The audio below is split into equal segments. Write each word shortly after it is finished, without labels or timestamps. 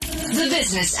The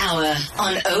Business Hour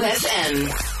on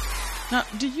OFM. Now,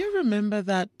 do you remember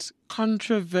that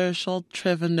controversial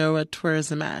Trevor Noah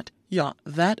tourism ad? Yeah,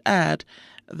 that ad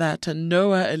that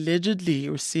Noah allegedly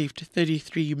received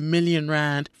 33 million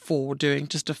rand for doing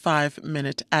just a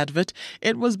 5-minute advert.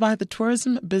 It was by the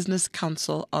Tourism Business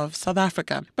Council of South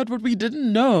Africa. But what we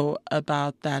didn't know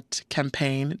about that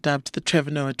campaign, dubbed the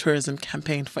Trevor Noah Tourism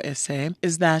Campaign for SA,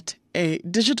 is that a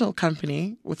digital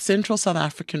company with Central South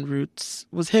African roots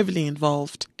was heavily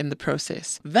involved in the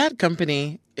process. That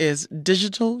company is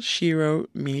Digital Shero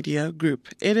Media Group.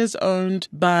 It is owned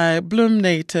by Bloem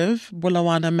native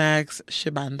Bolawana Mags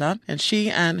Shivanda, and she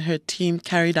and her team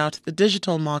carried out the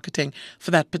digital marketing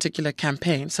for that particular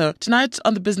campaign. So tonight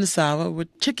on the Business Hour, we're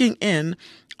checking in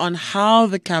on how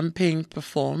the campaign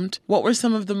performed. What were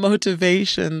some of the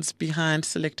motivations behind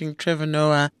selecting Trevor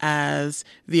Noah as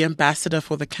the ambassador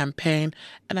for the campaign?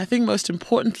 And I think most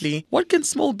importantly, what can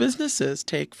small businesses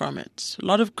take from it? A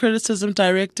lot of criticism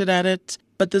directed at it,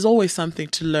 but there's always something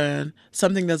to learn,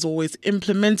 something that's always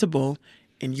implementable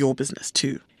in your business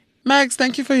too. Mags,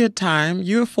 thank you for your time.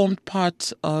 You formed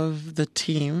part of the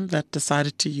team that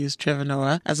decided to use Trevor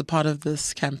Noah as a part of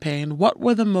this campaign. What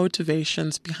were the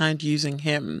motivations behind using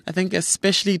him? I think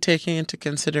especially taking into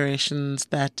considerations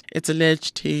that it's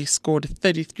alleged he scored a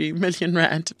 33 million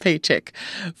rand paycheck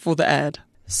for the ad.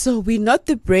 So we're not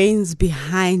the brains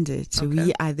behind it. Okay.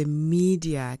 We are the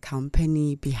media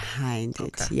company behind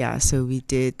it. Okay. Yeah, so we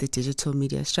did the digital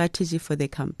media strategy for the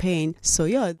campaign. So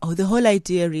the whole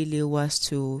idea really was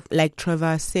to, like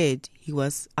Trevor said, he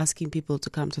was asking people to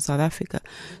come to South Africa.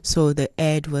 So the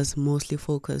ad was mostly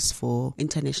focused for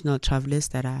international travelers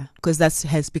because that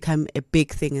has become a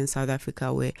big thing in South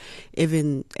Africa, where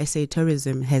even SA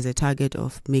Tourism has a target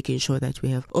of making sure that we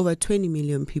have over 20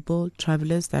 million people,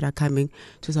 travelers that are coming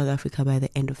to South Africa by the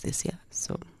end of this year.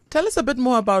 So tell us a bit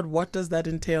more about what does that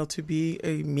entail to be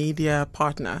a media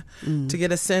partner, to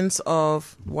get a sense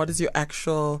of what is your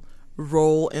actual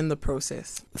role in the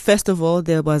process. First of all,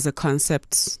 there was a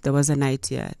concept, there was an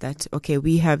idea that, okay,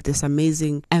 we have this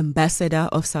amazing ambassador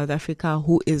of South Africa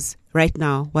who is right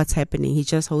now, what's happening? He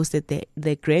just hosted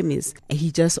the Grammys.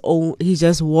 He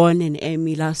just won an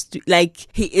Emmy last week. Like,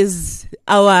 he is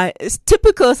our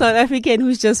typical South African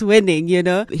who's just winning, you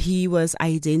know. He was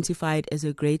identified as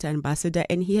a great ambassador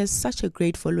and he has such a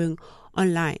great following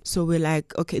online. So we're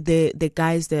like, okay, the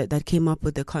guys that came up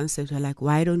with the concept are like,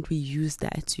 why don't we use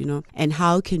that, you know? And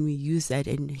how can we use that?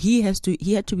 And he had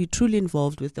to be truly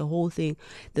involved with the whole thing.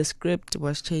 The script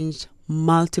was changed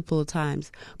multiple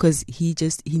times because he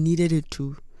needed it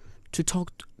to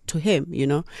talk to him, you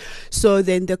know. So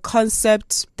then the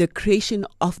concept, the creation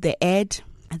of the ad,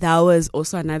 that was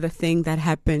also another thing that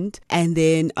happened. And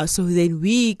then then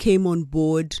we came on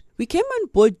board. We came on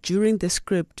board during the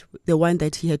script, the one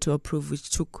that he had to approve,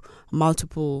 which took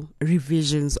multiple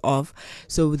revisions of.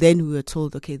 So then we were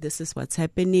told, okay, this is what's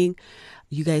happening.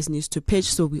 You guys need to pitch.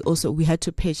 So we had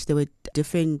to pitch. There were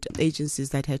different agencies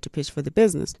that had to pitch for the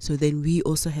business. So then we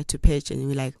also had to pitch,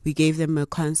 and we gave them a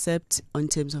concept in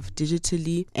terms of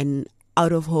digitally and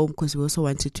out of home, because we also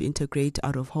wanted to integrate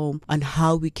out of home on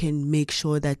how we can make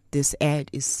sure that this ad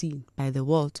is seen by the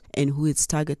world and who it's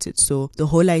targeted. So the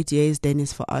whole idea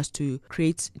is for us to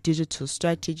create digital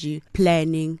strategy,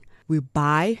 planning. We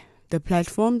buy the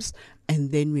platforms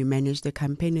and then we manage the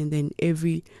campaign, and then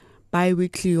every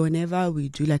bi-weekly or whenever we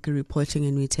do like a reporting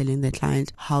and we're telling the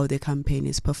client how the campaign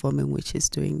is performing, which is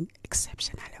doing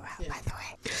exceptionally well, by the way.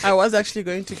 I was actually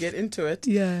going to get into it.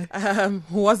 Yeah.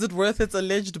 Was it worth its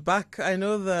alleged buck? I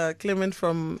know the Clement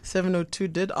from 702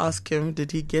 did ask him,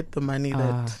 did he get the money that...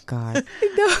 Oh,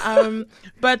 God.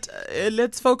 But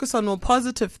let's focus on more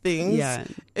positive things. Yeah.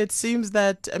 It seems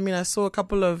that, I saw a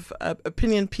couple of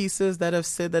opinion pieces that have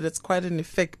said that it's quite an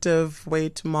effective way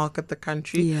to market the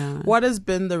country. Yeah. What has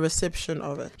been the reception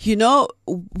of it? You know,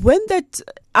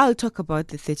 I'll talk about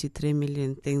the 33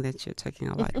 million thing that you're talking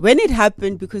about. When it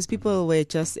happened, because people were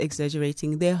just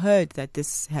exaggerating, they heard that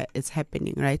this is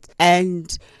happening, right?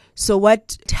 And so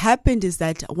what happened is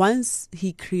that once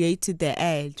he created the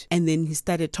ad and then he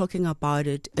started talking about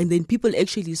it, and then people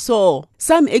actually saw,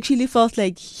 some actually felt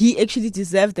like he actually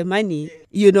deserved the money,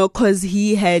 you know, because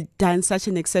he had done such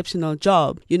an exceptional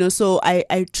job, you know. So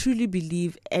I truly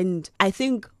believe, and I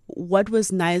think what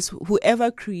was nice,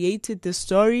 whoever created the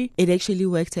story, it actually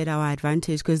worked at our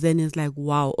advantage, because then it's like,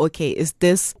 wow, okay, is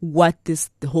this what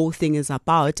the whole thing is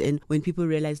about? And when people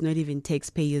realize not even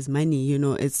taxpayers' money, you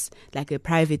know, it's like a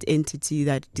private entity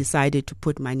that decided to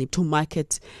put money to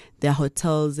market their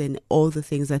hotels and all the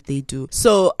things that they do.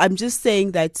 So I'm just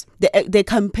saying that the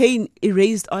campaign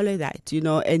erased all of that, you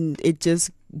know, and it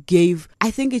just gave,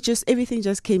 I think everything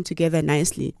just came together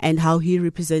nicely, and how he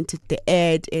represented the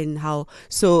ad and how,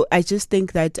 so I just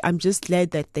think that I'm just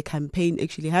glad that the campaign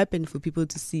actually happened for people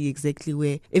to see exactly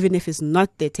where, even if it's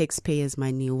not their taxpayers'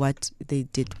 money, what they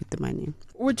did with the money.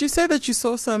 Would you say that you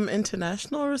saw some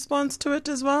international response to it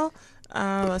as well?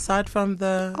 Aside from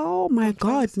the... Oh my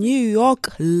God, New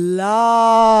York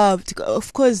loved.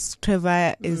 Of course,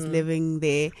 Trevor is living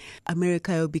there.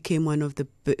 America became one of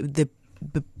the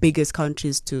biggest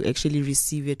countries to actually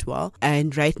receive it well.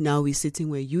 And right now we're sitting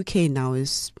where UK now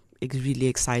is really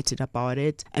excited about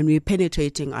it. And we're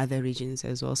penetrating other regions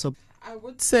as well. So I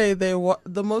would say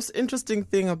the most interesting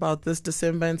thing about this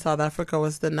December in South Africa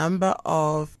was the number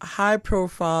of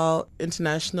high-profile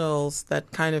internationals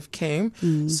that kind of came.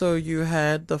 So you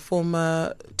had the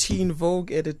former Teen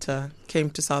Vogue editor came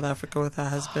to South Africa with her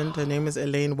husband. Her name is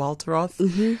Elaine Walteroth.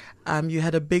 You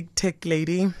had a big tech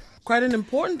lady, quite an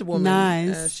important woman.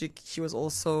 Nice. She was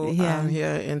also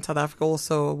here in South Africa,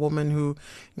 also a woman who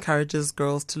encourages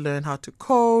girls to learn how to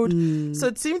code. So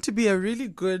it seemed to be a really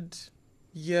good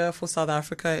year for South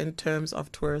Africa in terms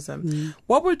of tourism.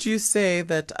 What would you say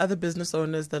that other business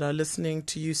owners that are listening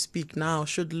to you speak now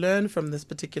should learn from this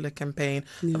particular campaign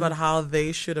about how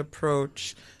they should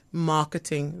approach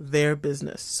marketing their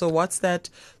business? So what's that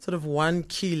sort of one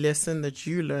key lesson that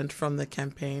you learned from the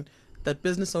campaign that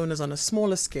business owners on a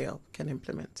smaller scale can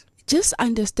implement? Just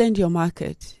understand your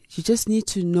market. You just need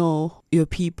to know your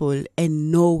people and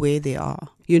know where they are.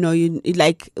 You know,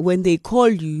 like when they call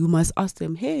you, you must ask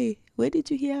them, hey, where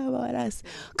did you hear about us?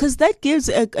 Because that gives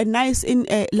a nice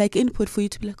input for you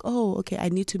to be like, oh, okay, I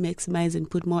need to maximize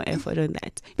and put more effort on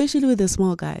that. Especially with the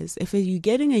small guys. If you're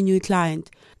getting a new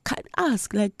client, can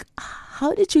ask, like,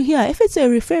 how did you hear? If it's a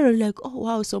referral, like, oh,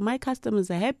 wow, so my customers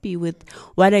are happy with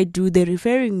what I do. They're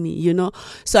referring me, you know.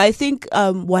 So I think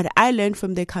what I learned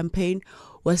from the campaign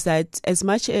was that as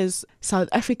much as South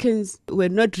Africans were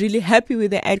not really happy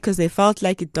with the ad because they felt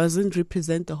like it doesn't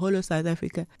represent the whole of South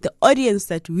Africa, the audience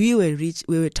that we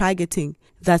were targeting,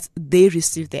 that they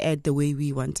received the ad the way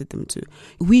we wanted them to.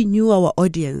 We knew our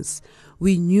audience.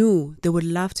 We knew they would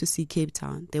love to see Cape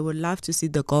Town. They would love to see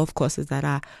the golf courses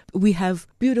we have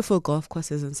beautiful golf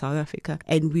courses in South Africa,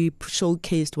 and we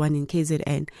showcased one in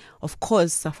KZN. Of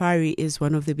course, safari is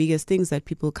one of the biggest things that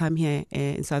people come here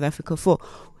in South Africa for.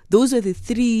 Those are the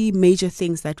three major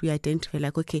things that we identify,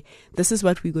 like, okay, this is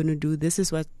what we're going to do. This is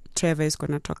what Trevor is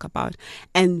going to talk about.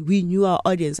 And we knew our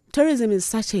audience. Tourism is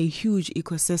such a huge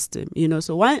ecosystem, you know.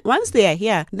 So once they are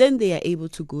here, then they are able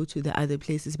to go to the other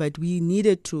places. But we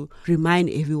needed to remind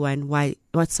everyone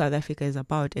what South Africa is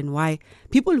about and why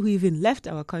people who even left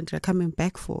our country are coming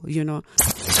back for, you know.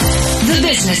 The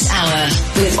Business Hour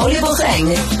with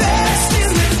Olibogeng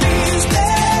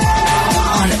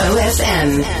on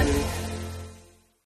OFM.